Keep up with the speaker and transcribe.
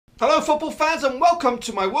Hello football fans and welcome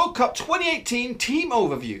to my World Cup 2018 team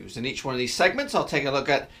overviews. In each one of these segments I'll take a look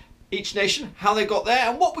at each nation, how they got there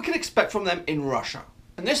and what we can expect from them in Russia.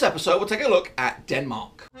 In this episode we'll take a look at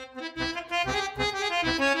Denmark.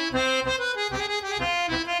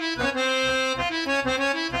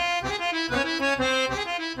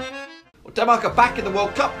 Denmark are back in the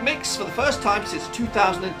World Cup mix for the first time since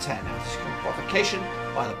 2010 after securing qualification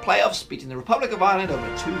by the playoffs, beating the Republic of Ireland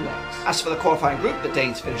over 2 legs. As for the qualifying group, the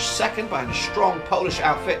Danes finished second behind a strong Polish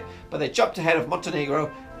outfit, but they jumped ahead of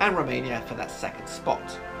Montenegro and Romania for that second spot.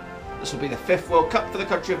 This will be the 5th World Cup for the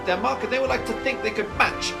country of Denmark, and they would like to think they could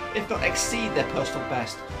match, if not exceed, their personal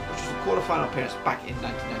best, which was a quarter-final appearance back in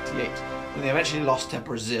 1998, when they eventually lost to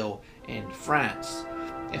Brazil in France.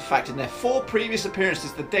 In fact, in their 4 previous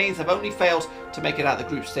appearances, the Danes have only failed to make it out the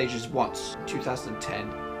group stages once, in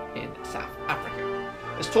 2010 in South Africa.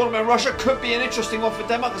 This tournament in Russia could be an interesting one for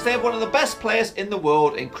Denmark as they have one of the best players in the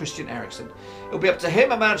world in Christian Eriksen. It will be up to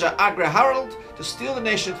him and manager Agre Harald to steer the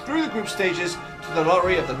nation through the group stages to the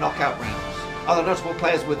lottery of the knockout rounds. Other notable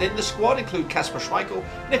players within the squad include Kasper Schmeichel,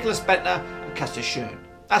 Nicholas Bentner and Kasper Schön.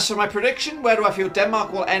 As for my prediction, where do I feel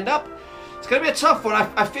Denmark will end up? It's going to be a tough one.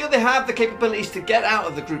 I feel they have the capabilities to get out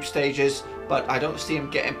of the group stages, but I don't see them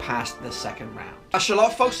getting past the second round. That's a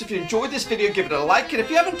lot, folks. If you enjoyed this video, give it a like, and if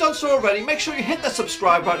you haven't done so already, make sure you hit that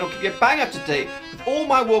subscribe button. It'll keep you bang up to date with all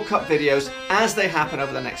my World Cup videos as they happen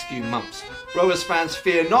over the next few months. Rovers fans,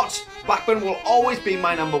 fear not. Blackburn will always be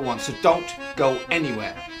my #1, so don't go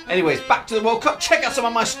anywhere. Anyways, back to the World Cup. Check out some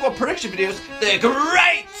of my squad prediction videos. They're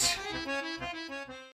great!